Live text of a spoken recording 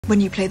When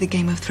you play the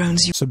Game of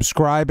Thrones, you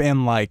subscribe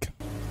and like,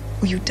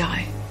 or you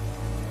die.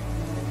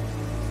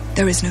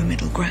 There is no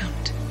middle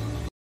ground.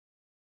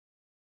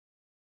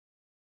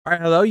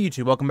 Alright, hello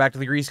YouTube, welcome back to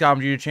the Grease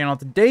Goblin YouTube channel.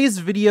 Today's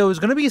video is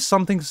going to be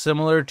something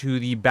similar to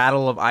the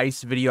Battle of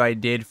Ice video I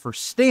did for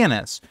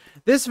Stannis.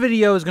 This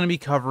video is going to be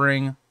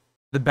covering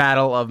the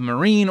Battle of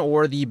Meereen,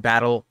 or the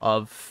Battle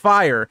of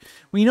Fire.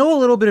 We know a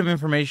little bit of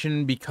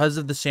information because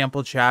of the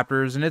sample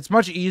chapters, and it's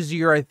much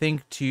easier, I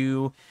think,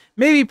 to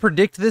maybe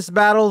predict this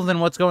battle than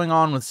what's going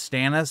on with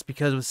Stannis,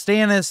 because with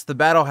Stannis, the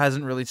battle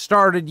hasn't really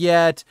started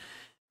yet.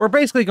 We're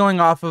basically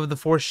going off of the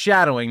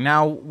foreshadowing.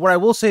 Now, what I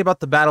will say about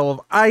the Battle of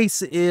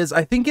Ice is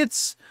I think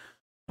it's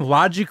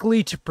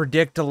logically to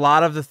predict a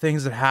lot of the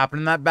things that happen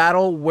in that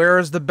battle,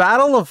 whereas the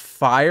Battle of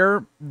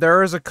Fire,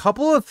 there is a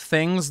couple of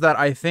things that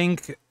I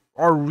think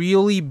are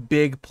really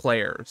big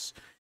players.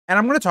 And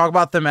I'm going to talk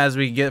about them as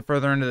we get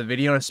further into the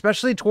video, and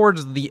especially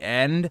towards the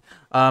end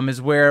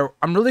is where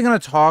I'm really going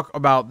to talk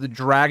about the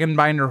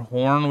Dragonbinder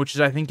Horn, which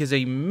I think is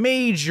a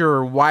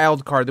major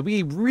wild card that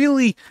we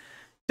really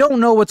don't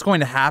know what's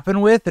going to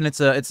happen with, and it's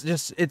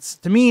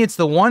to me it's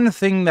the one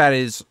thing that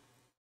is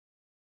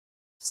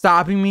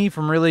stopping me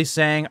from really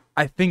saying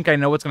I think I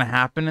know what's going to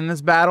happen in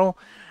this battle.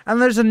 And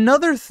there's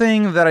another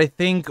thing that I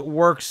think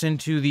works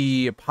into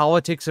the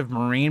politics of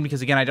Meereen,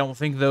 because again, I don't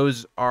think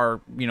those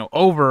are,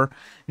 over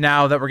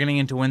now that we're getting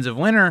into Winds of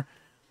Winter.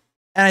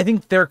 And I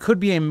think there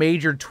could be a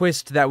major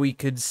twist that we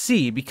could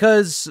see,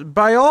 because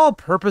by all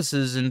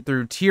purposes and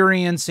through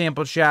Tyrion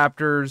sample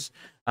chapters,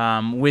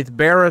 with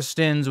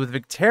Barristan's, with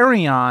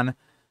Victarion,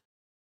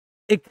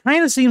 it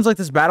kind of seems like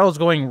this battle is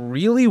going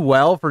really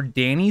well for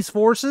Dany's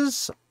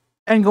forces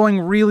and going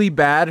really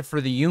bad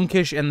for the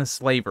Yunkish and the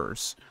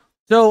Slavers.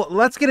 So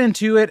let's get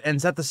into it and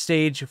set the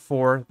stage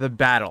for the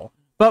battle.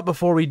 But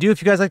before we do,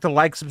 if you guys like to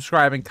like,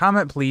 subscribe, and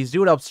comment, please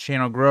do. It helps the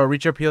channel grow,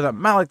 reach our people that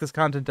might like this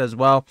content as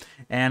well.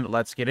 And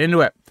let's get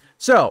into it.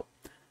 So,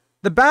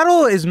 the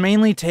battle is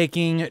mainly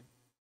taking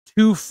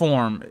two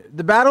form.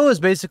 The battle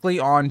is basically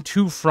on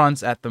two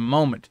fronts at the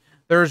moment.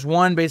 There's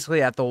one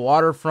basically at the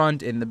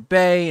waterfront in the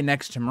bay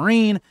next to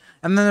Meereen,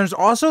 and then there's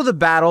also the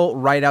battle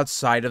right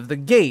outside of the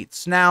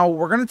gates. Now,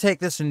 we're going to take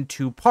this in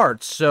two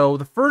parts. So,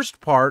 the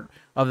first part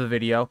of the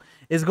video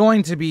is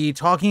going to be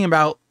talking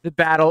about the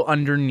battle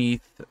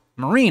underneath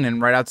Meereen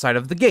and right outside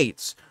of the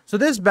gates. So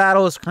this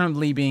battle is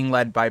currently being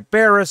led by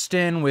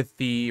Barristan with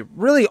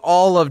really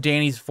all of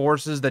Dany's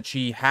forces that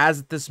she has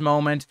at this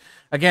moment.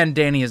 Again,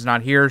 Dany is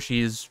not here.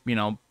 She's,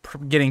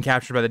 getting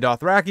captured by the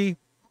Dothraki.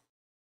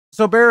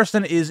 So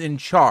Barristan is in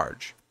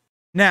charge.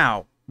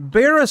 Now,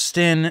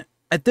 Barristan,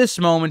 at this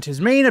moment,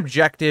 his main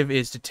objective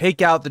is to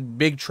take out the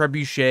big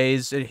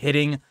trebuchets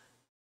hitting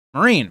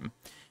Meereen.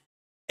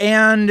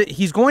 And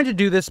he's going to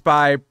do this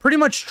by pretty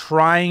much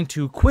trying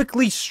to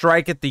quickly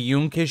strike at the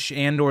Yunkish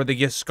and or the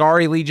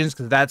Giscari legions,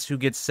 because that's who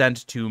gets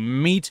sent to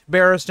meet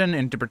Barristan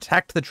and to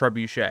protect the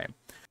trebuchet.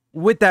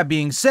 With that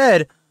being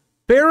said,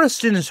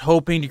 Barristan is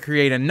hoping to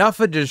create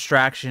enough of a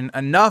distraction,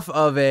 enough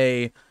of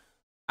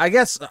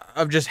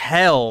of just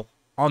hell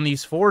on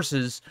these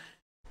forces,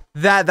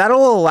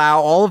 that'll allow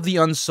all of the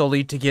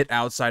Unsullied to get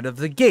outside of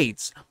the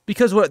gates.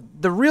 Because what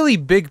the really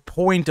big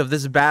point of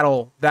this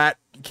battle that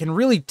can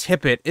really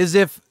tip it is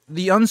if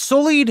the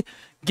Unsullied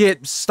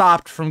get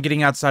stopped from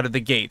getting outside of the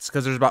gates,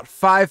 because there's about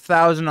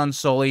 5,000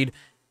 Unsullied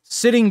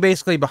sitting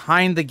basically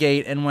behind the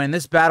gate, and when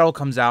this battle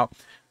comes out,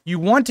 you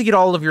want to get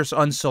all of your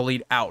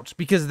Unsullied out,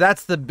 because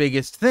that's the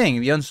biggest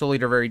thing. The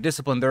Unsullied are very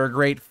disciplined. They're a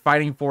great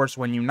fighting force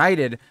when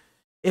united.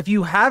 If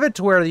you have it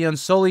to where the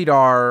Unsullied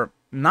are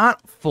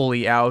not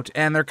fully out,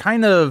 and they're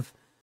kind of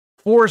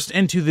forced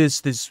into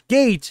this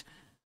gate,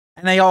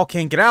 and they all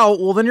can't get out,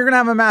 well, then you're going to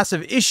have a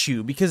massive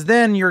issue, because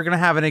then you're going to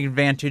have an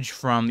advantage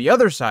from the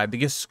other side.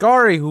 The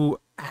Giscari, who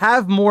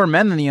have more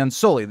men than the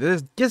Unsullied.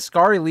 The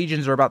Giscari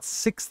legions are about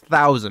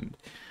 6,000.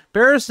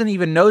 Barristan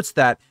even notes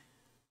that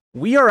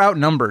we are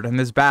outnumbered in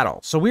this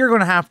battle, so we are going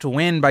to have to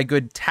win by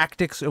good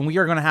tactics, and we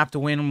are going to have to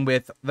win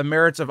with the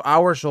merits of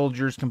our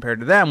soldiers compared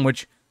to them,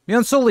 which the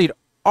Unsullied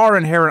are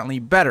inherently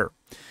better.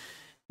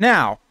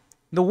 Now,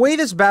 the way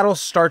this battle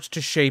starts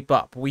to shape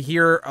up, we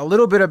hear a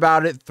little bit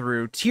about it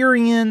through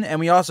Tyrion, and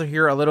we also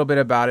hear a little bit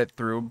about it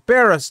through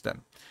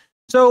Barristan.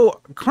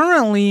 So,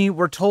 currently,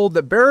 we're told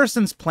that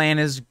Barristan's plan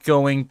is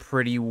going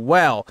pretty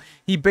well.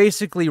 He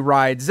basically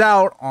rides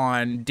out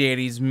on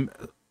Dany's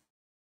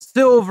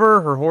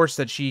Silver, her horse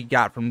that she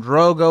got from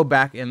Drogo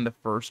back in the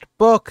first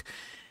book,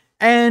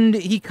 and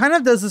he kind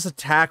of does this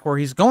attack where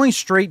he's going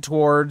straight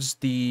towards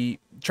the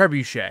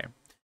trebuchet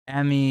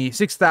and the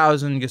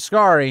 6,000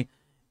 Giscari.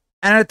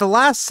 And at the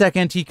last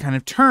second, he kind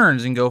of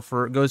turns and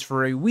goes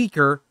for a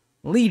weaker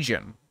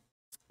legion.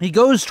 He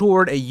goes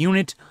toward a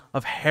unit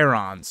of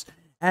Herons.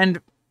 And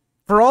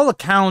for all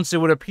accounts,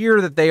 it would appear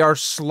that they are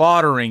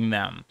slaughtering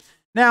them.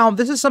 Now,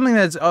 this is something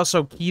that's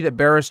also key that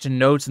Barristan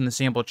notes in the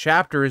sample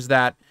chapter, is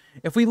that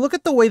if we look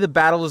at the way the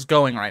battle is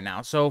going right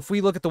now, so if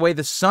we look at the way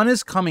the sun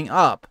is coming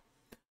up,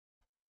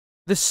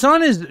 the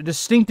sun is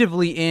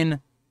distinctively in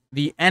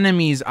the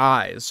enemy's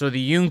eyes. So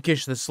the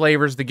Yunkish, the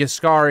Slavers, the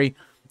Giscari,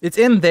 It's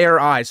in their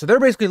eyes. So they're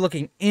basically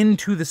looking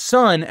into the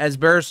sun as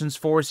Barristan's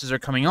forces are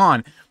coming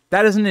on.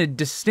 That isn't a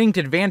distinct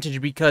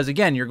advantage because,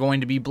 again, you're going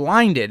to be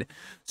blinded.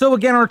 So,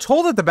 again, we're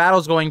told that the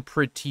battle's going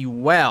pretty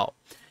well.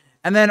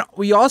 And then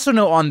we also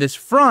know on this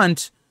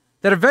front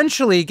that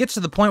eventually it gets to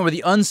the point where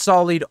the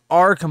Unsullied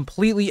are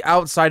completely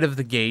outside of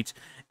the gate.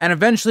 And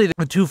eventually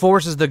the two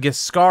forces, the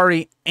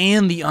Giscari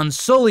and the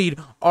Unsullied,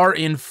 are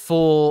in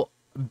full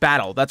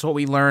battle. That's what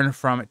we learn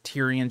from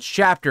Tyrion's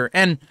chapter.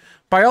 And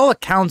by all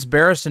accounts,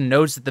 Barristan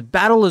notes that the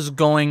battle is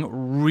going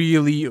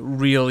really,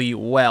 really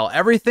well.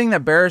 Everything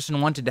that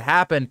Barristan wanted to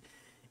happen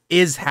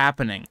is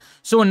happening.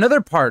 So another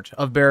part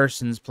of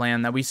Barristan's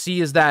plan that we see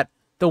is that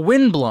the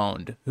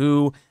Windblown,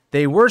 who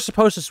they were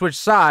supposed to switch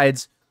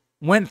sides,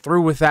 went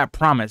through with that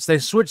promise. They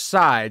switched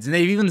sides, and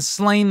they've even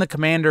slain the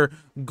commander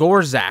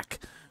Gorzak,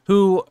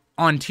 who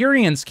on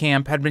Tyrion's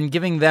camp had been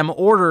giving them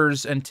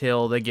orders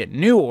until they get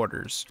new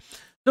orders.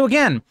 So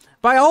again,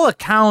 by all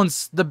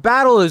accounts, the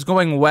battle is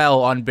going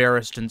well on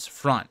Barristan's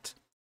front.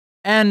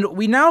 And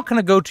we now kind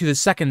of go to the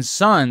Second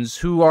Sons,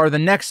 who are the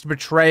next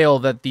betrayal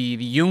that the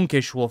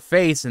Yunkish will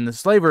face in the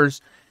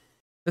Slavers.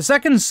 The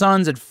Second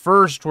Sons at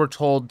first were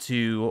told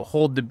to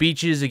hold the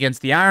beaches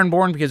against the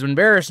Ironborn, because when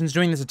Barristan's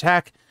doing this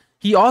attack,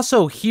 he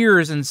also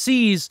hears and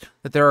sees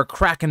that there are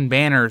Kraken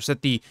banners,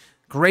 that the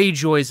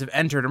Greyjoys have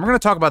entered. And we're going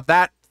to talk about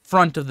that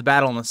front of the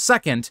battle in a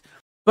second.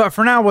 But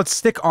for now, let's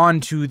stick on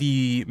to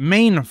the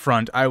main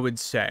front, I would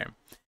say.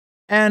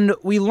 And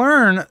we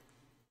learn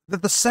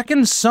that the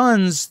Second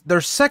Sons,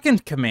 their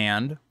second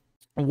command,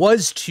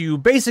 was to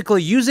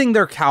basically using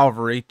their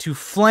cavalry to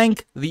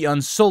flank the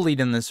Unsullied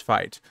in this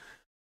fight.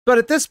 But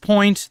at this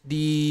point,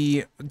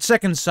 the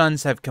Second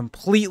Sons have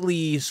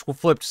completely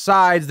flipped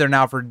sides. They're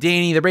now for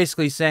Dany. They're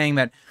basically saying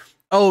that,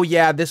 oh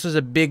yeah, this was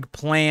a big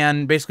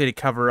plan, basically to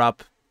cover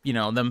up, you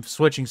know, them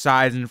switching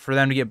sides and for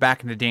them to get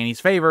back into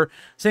Dany's favor,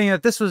 saying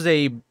that this was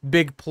a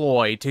big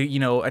ploy to, you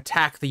know,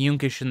 attack the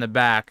Yunkish in the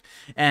back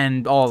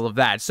and all of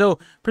that. So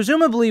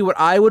presumably what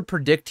I would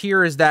predict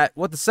here is that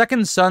what the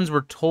Second Sons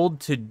were told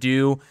to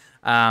do,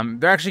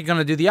 they're actually going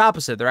to do the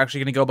opposite. They're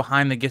actually going to go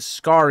behind the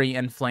Giscari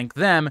and flank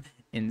them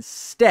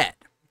instead.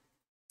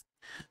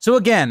 So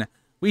again,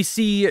 we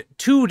see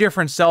two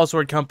different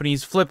sellsword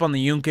companies flip on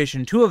the Yunkish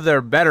and two of their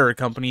better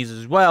companies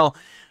as well.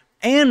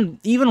 And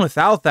even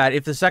without that,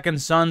 if the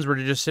Second Sons were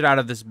to just sit out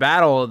of this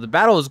battle, the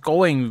battle is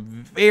going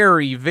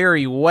very,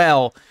 very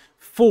well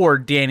for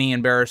Dany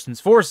and Barristan's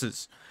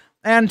forces.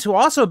 And to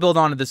also build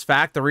onto this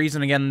fact, the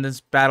reason, again, this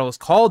battle is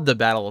called the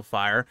Battle of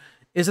Fire,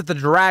 is that the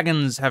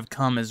dragons have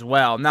come as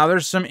well. Now,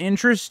 there's some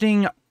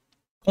interesting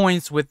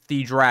points with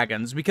the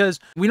dragons, because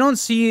we don't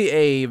see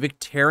a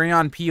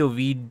Victarion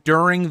POV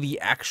during the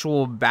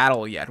actual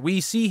battle yet.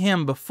 We see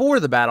him before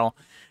the battle,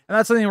 and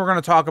that's something we're going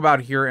to talk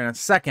about here in a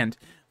second.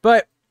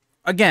 But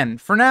again,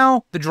 for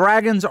now, the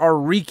dragons are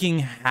wreaking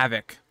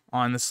havoc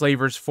on the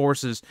Slavers'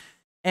 forces,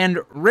 and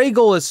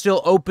Rhaegal is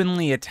still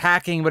openly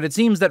attacking, but it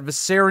seems that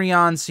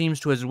Viserion seems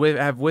to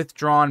have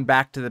withdrawn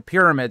back to the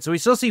pyramid. So we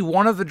still see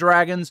one of the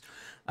dragons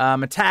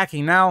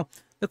attacking. Now,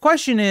 the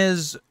question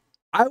is,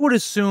 I would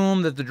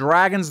assume that the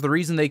dragons, the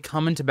reason they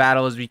come into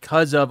battle is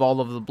because of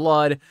all of the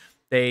blood.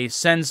 They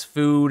sense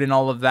food and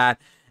all of that,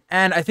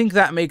 and I think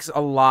that makes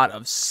a lot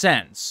of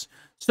sense.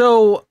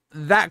 So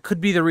that could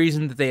be the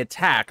reason that they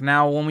attack.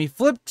 Now, when we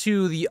flip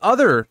to the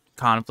other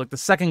conflict, the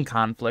second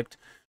conflict,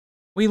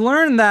 we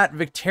learn that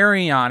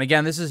Victarion,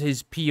 again, this is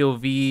his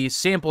POV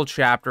sample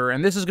chapter,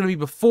 and this is going to be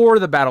before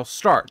the battle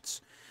starts.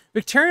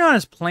 Victarion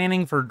is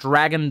planning for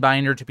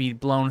Dragonbinder to be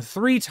blown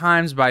 3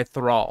 times by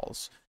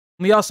thralls.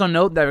 We also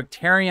note that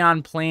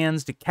Victarion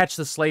plans to catch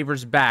the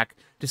slavers back,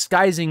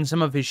 disguising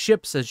some of his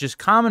ships as just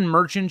common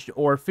merchant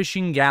or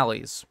fishing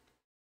galleys.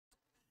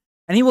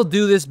 And he will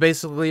do this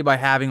basically by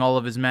having all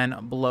of his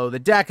men below the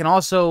deck. And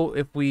also,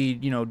 if we,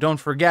 don't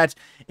forget,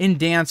 in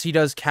Dance, he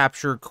does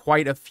capture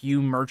quite a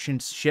few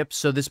merchant ships.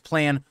 So this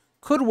plan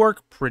could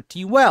work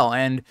pretty well.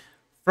 And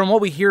from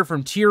what we hear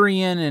from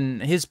Tyrion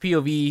and his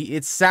POV,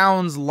 it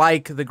sounds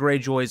like the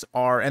Greyjoys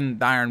are, and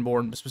the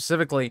Ironborn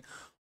specifically,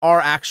 are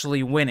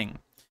actually winning.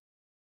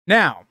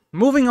 Now,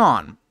 moving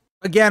on.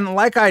 Again,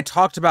 like I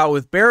talked about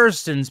with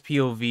Barristan's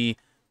POV,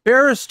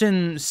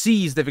 Barristan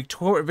sees that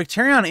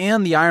Victarion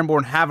and the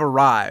Ironborn have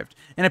arrived,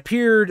 and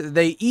appeared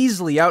they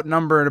easily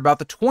outnumbered about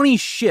the 20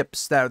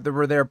 ships that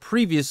were there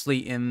previously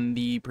in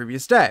the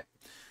previous day.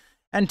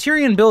 And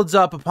Tyrion builds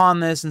up upon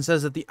this and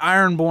says that the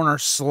Ironborn are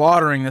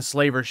slaughtering the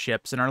slaver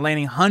ships and are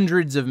landing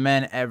hundreds of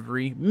men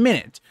every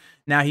minute.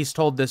 Now, he's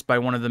told this by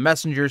one of the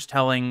messengers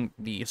telling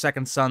the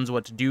Second Sons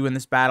what to do in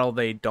this battle.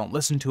 They don't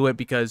listen to it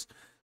because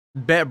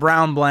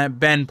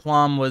Ben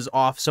Plum was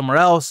off somewhere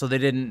else, so they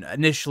didn't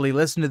initially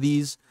listen to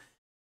these.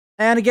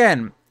 And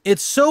again,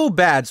 it's so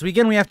bad. So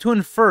again, we have to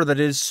infer that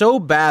it is so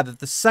bad that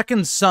the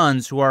Second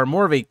Sons, who are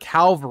more of a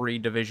cavalry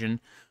division,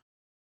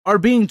 are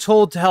being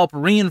told to help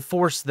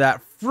reinforce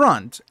that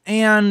front.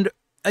 And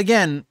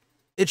again,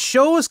 it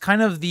shows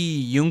kind of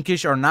the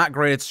Yunkish are not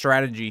great at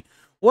strategy.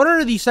 What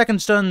are the Second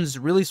Sons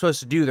really supposed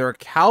to do? They're a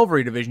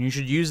cavalry division. You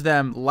should use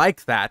them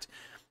like that.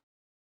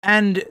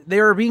 And they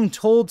are being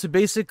told to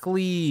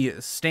basically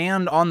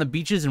stand on the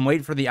beaches and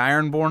wait for the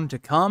Ironborn to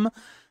come.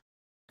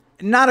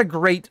 Not a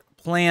great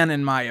plan,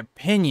 in my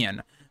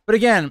opinion. But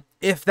again,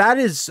 if that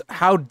is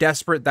how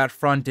desperate that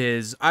front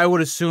is, I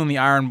would assume the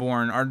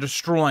Ironborn are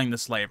destroying the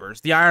Slavers.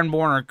 The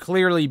Ironborn are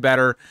clearly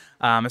better,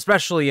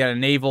 especially at a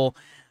naval.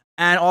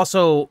 And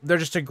also, they're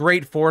just a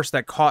great force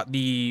that caught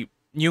the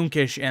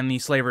Yunkish and the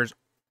Slavers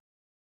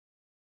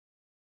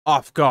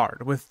off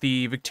guard with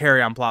the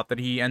Victarion plot that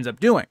he ends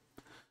up doing.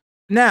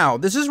 Now,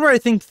 this is where I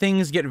think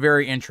things get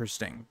very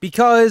interesting,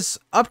 because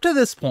up to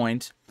this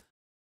point,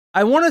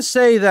 I want to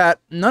say that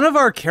none of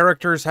our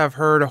characters have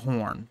heard a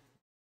horn,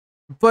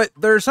 but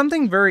there's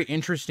something very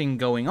interesting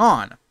going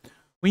on.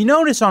 We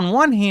notice on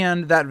one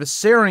hand that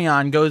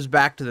Viserion goes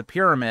back to the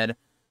pyramid,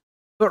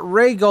 but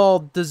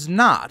Rhaegal does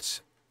not,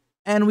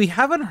 and we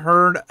haven't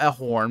heard a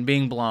horn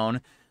being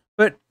blown,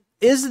 but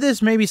is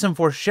this maybe some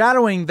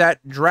foreshadowing that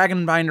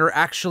Dragonbinder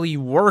actually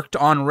worked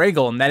on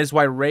Rhaegal, and that is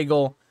why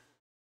Rhaegal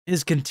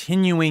is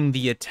continuing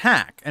the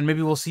attack, and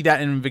maybe we'll see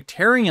that in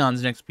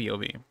Victarion's next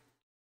POV.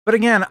 But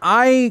again,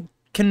 I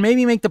can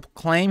maybe make the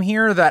claim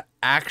here that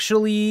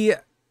actually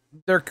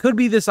there could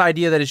be this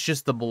idea that it's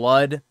just the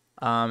blood,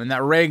 and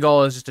that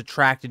Rhaegal is just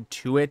attracted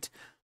to it.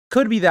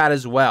 Could be that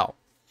as well.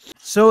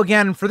 So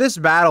again, for this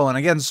battle, and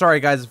again, sorry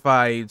guys if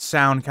I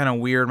sound kind of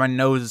weird, my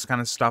nose is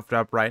kind of stuffed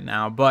up right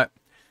now, but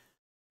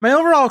my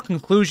overall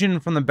conclusion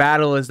from the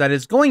battle is that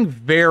it's going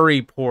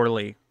very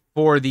poorly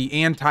for the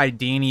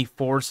anti-Dany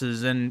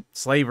forces and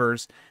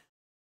slavers.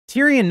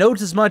 Tyrion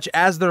notes as much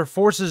as their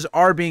forces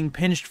are being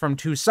pinched from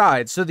two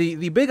sides. So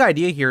the big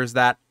idea here is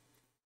that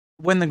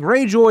when the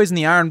Greyjoys and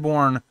the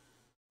Ironborn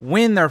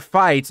win their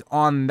fight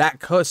on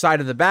that side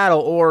of the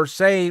battle, or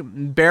say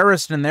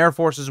Barristan and their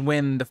forces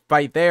win the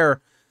fight there,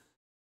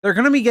 they're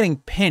going to be getting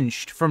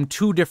pinched from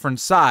two different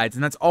sides,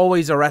 and that's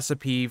always a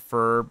recipe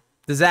for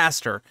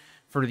disaster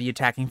for the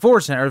attacking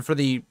force, or for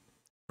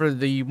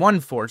the one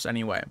force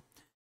anyway.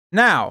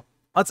 Now,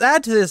 let's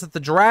add to this that the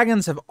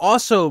dragons have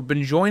also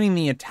been joining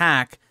the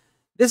attack.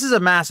 This is a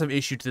massive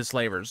issue to the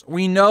slavers.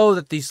 We know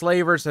that the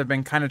slavers have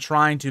been kind of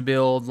trying to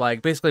build,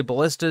 like, basically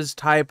ballistas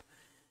type,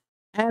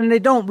 and they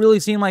don't really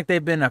seem like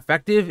they've been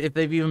effective, if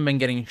they've even been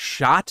getting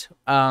shot.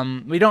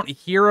 We don't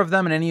hear of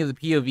them in any of the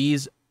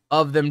POVs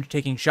of them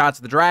taking shots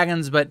at the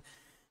dragons, but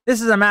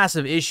this is a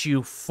massive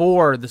issue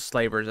for the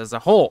slavers as a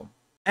whole.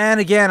 And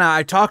again,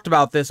 I talked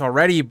about this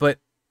already, but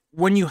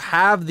when you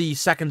have the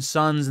Second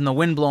Sons and the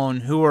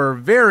Windblown, who are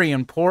very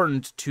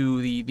important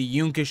to the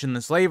Yunkish and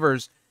the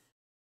slavers,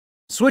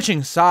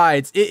 switching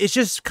sides, it's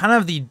just kind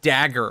of the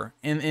dagger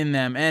in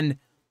them. And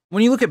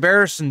when you look at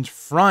Barristan's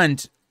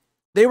front,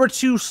 they were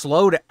too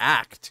slow to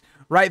act,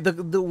 right?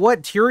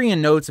 What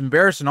Tyrion notes, and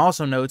Barristan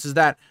also notes, is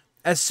that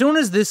as soon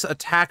as this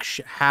attack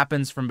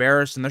happens from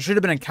Barristan, there should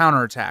have been a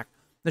counterattack.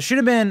 There should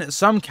have been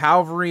some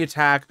cavalry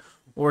attack,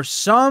 or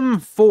some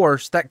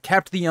force that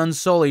kept the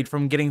Unsullied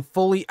from getting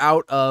fully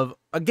out of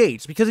a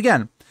gate. Because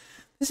again,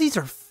 these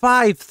are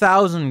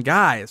 5,000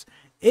 guys.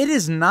 It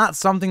is not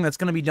something that's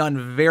going to be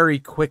done very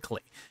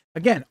quickly.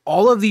 Again,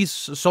 all of these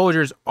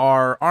soldiers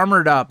are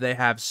armored up. They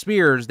have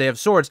spears. They have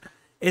swords.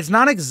 It's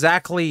not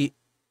exactly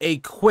a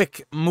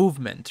quick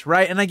movement,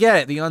 right? And I get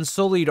it. The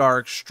Unsullied are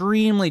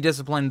extremely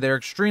disciplined. They're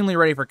extremely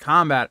ready for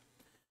combat.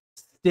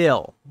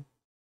 Still,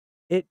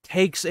 it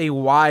takes a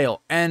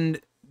while.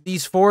 And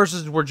these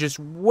forces were just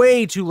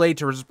way too late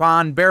to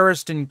respond.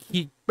 Barristan,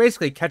 he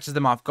basically catches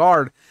them off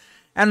guard.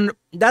 And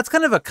that's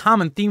kind of a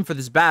common theme for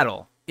this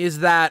battle, is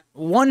that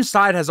one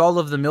side has all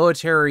of the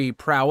military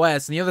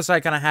prowess, and the other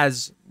side kind of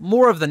has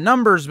more of the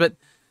numbers, but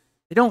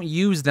they don't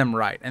use them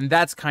right. And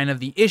that's kind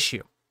of the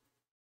issue.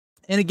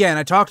 And again,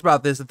 I talked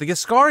about this, that the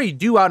Giscari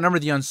do outnumber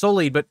the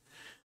Unsullied, but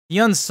the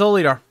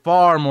Unsullied are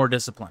far more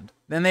disciplined.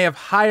 And they have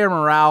higher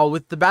morale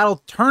with the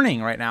battle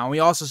turning right now. We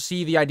also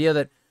see the idea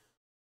that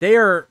they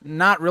are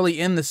not really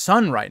in the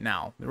sun right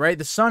now, right?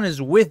 The sun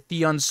is with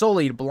the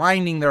Unsullied,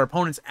 blinding their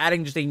opponents,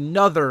 adding just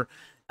another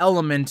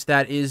element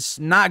that is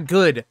not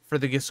good for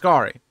the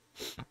Giscari.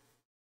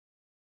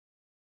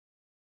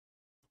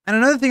 And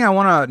another thing I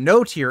want to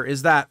note here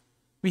is that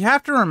we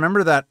have to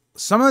remember that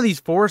some of these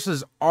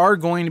forces are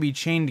going to be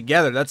chained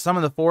together. That's some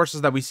of the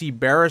forces that we see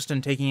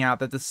Barristan taking out,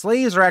 that the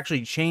slaves are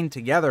actually chained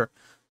together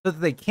so that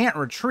they can't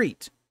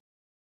retreat.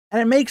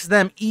 And it makes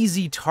them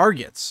easy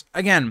targets.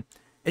 Again,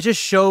 it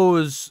just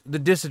shows the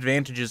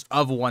disadvantages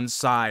of one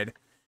side.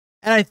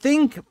 And I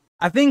think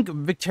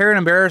Victarion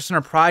and Barristan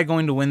are probably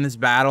going to win this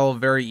battle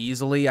very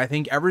easily. I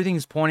think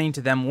everything's pointing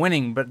to them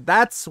winning, but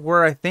that's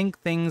where I think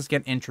things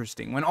get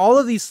interesting. When all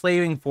of these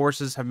slaving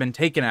forces have been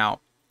taken out,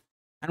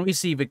 and we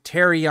see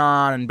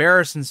Victarion and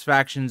Barristan's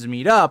factions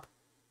meet up,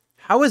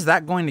 how is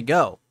that going to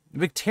go?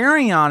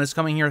 Victarion is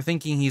coming here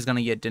thinking he's going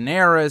to get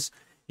Daenerys,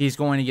 he's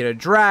going to get a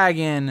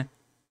dragon.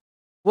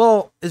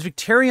 Well, is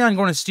Victarion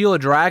going to steal a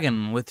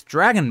dragon with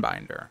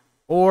Dragonbinder?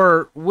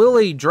 Or will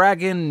a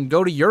dragon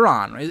go to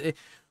Euron?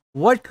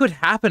 What could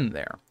happen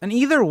there? And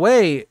either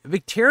way,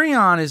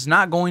 Victarion is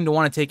not going to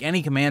want to take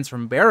any commands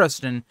from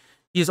Barristan,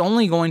 he is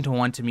only going to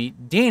want to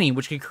meet Dany,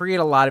 which could create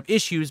a lot of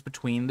issues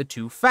between the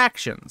two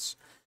factions.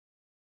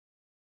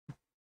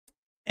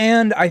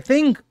 And I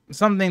think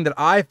something that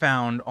I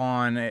found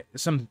on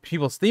some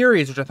people's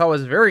theories, which I thought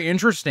was very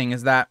interesting,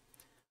 is that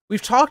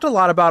we've talked a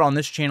lot about on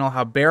this channel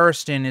how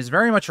Barristan is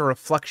very much a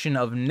reflection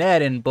of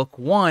Ned in Book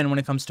 1 when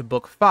it comes to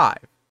Book 5.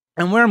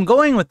 And where I'm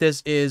going with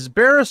this is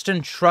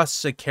Barristan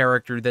trusts a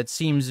character that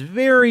seems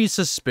very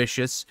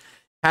suspicious,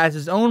 has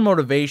his own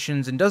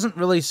motivations, and doesn't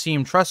really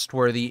seem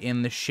trustworthy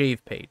in the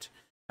Shave Pate.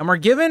 And we're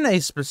given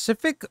a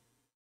specific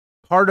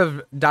part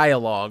of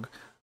dialogue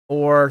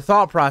or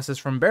thought process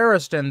from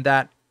Barristan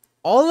that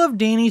all of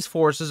Dany's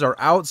forces are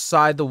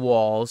outside the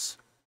walls,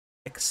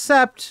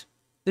 except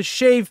the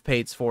Shave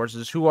Pate's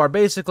forces, who are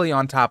basically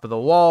on top of the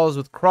walls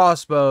with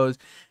crossbows,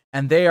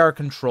 and they are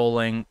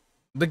controlling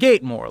the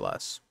gate, more or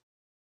less.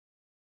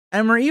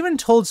 And we're even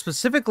told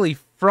specifically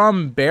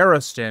from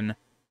Barristan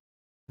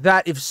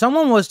that if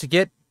someone was to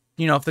get,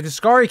 if the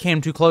Giscari came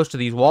too close to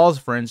these walls,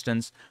 for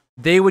instance,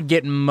 they would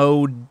get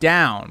mowed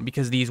down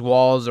because these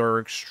walls are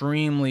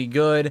extremely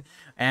good.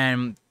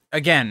 And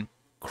again,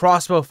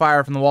 crossbow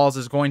fire from the walls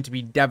is going to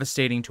be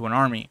devastating to an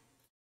army.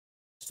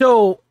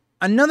 So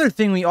another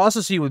thing we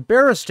also see with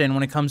Barristan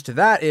when it comes to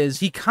that is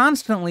he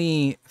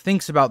constantly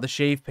thinks about the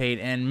Shave Pate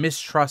and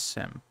mistrusts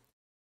him.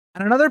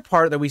 And another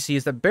part that we see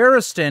is that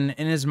Barristan,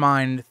 in his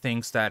mind,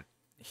 thinks that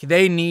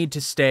they need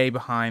to stay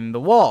behind the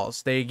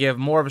walls. They give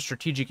more of a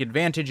strategic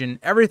advantage, and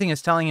everything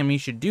is telling him he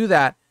should do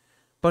that,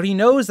 but he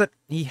knows that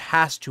he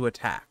has to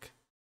attack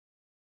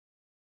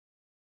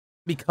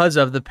because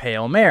of the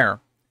Pale Mare.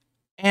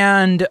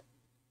 And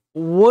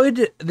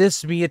would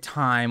this be a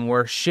time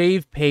where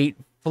Shave Pate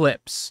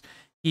flips?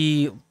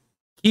 He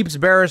keeps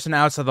Barristan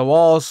outside the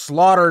walls,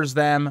 slaughters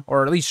them,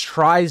 or at least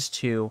tries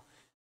to,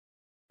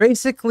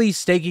 basically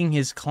staking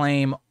his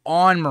claim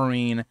on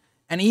Meereen,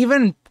 and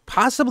even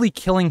possibly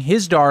killing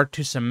his Dark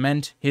to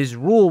cement his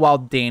rule while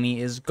Dany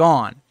is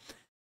gone.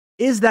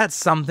 Is that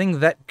something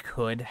that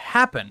could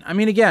happen? I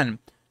mean, again,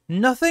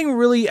 nothing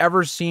really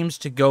ever seems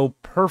to go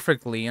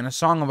perfectly in A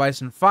Song of Ice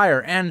and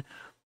Fire, and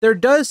there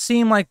does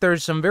seem like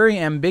there's some very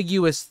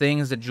ambiguous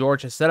things that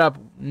George has set up,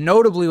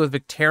 notably with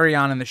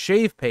Victarion and the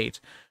Shave Pate.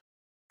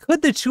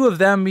 Could the two of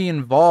them be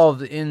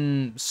involved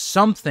in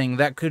something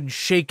that could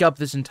shake up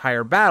this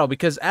entire battle?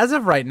 Because as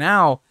of right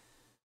now,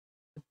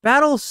 the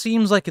battle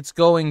seems like it's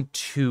going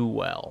too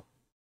well.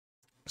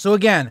 So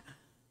again,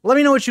 let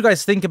me know what you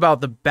guys think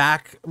about the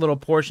back little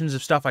portions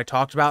of stuff I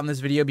talked about in this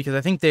video, because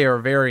I think they are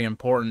very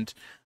important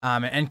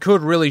and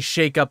could really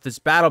shake up this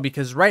battle,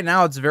 because right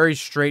now it's very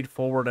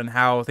straightforward in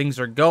how things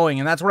are going.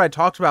 And that's what I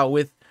talked about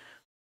with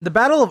the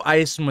Battle of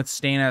Ice and with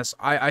Stannis.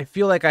 I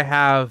feel like I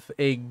have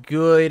a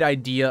good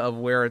idea of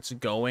where it's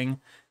going.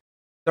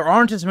 There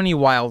aren't as many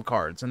wild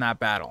cards in that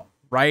battle,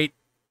 right?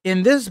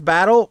 In this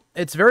battle,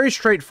 it's very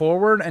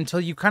straightforward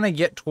until you kind of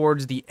get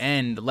towards the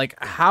end. Like,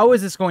 how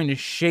is this going to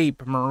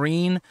shape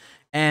Meereen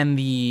and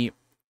the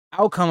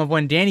outcome of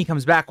when Dany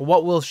comes back?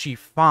 What will she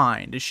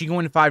find? Is she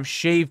going to find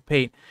Shave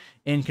Pate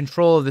in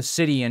control of the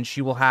city, and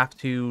she will have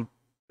to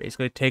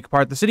basically take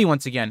apart the city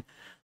once again?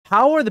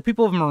 How are the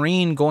people of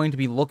Meereen going to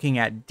be looking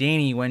at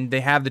Dany when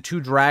they have the two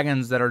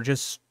dragons that are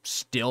just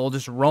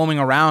roaming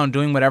around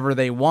doing whatever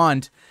they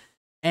want,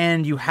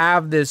 and you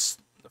have this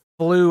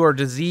flu or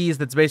disease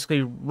that's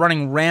basically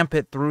running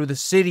rampant through the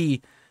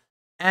city,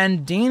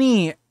 and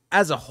Dany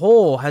as a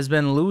whole has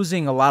been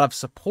losing a lot of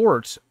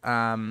support.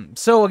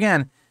 So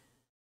again,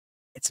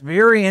 it's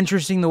very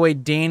interesting the way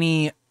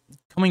Dany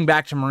coming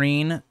back to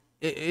Meereen,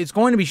 it's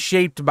going to be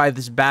shaped by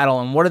this battle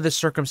and what are the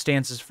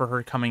circumstances for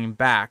her coming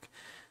back.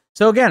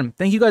 So again,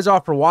 thank you guys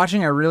all for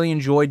watching. I really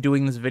enjoyed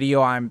doing this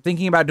video. I'm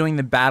thinking about doing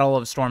the Battle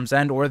of Storm's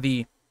End, or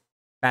the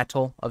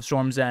Battle of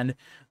Storm's End,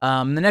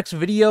 the next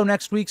video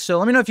next week. So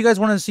let me know if you guys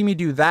want to see me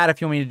do that.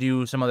 If you want me to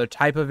do some other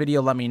type of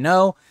video, let me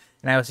know.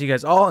 And I will see you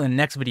guys all in the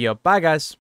next video. Bye, guys.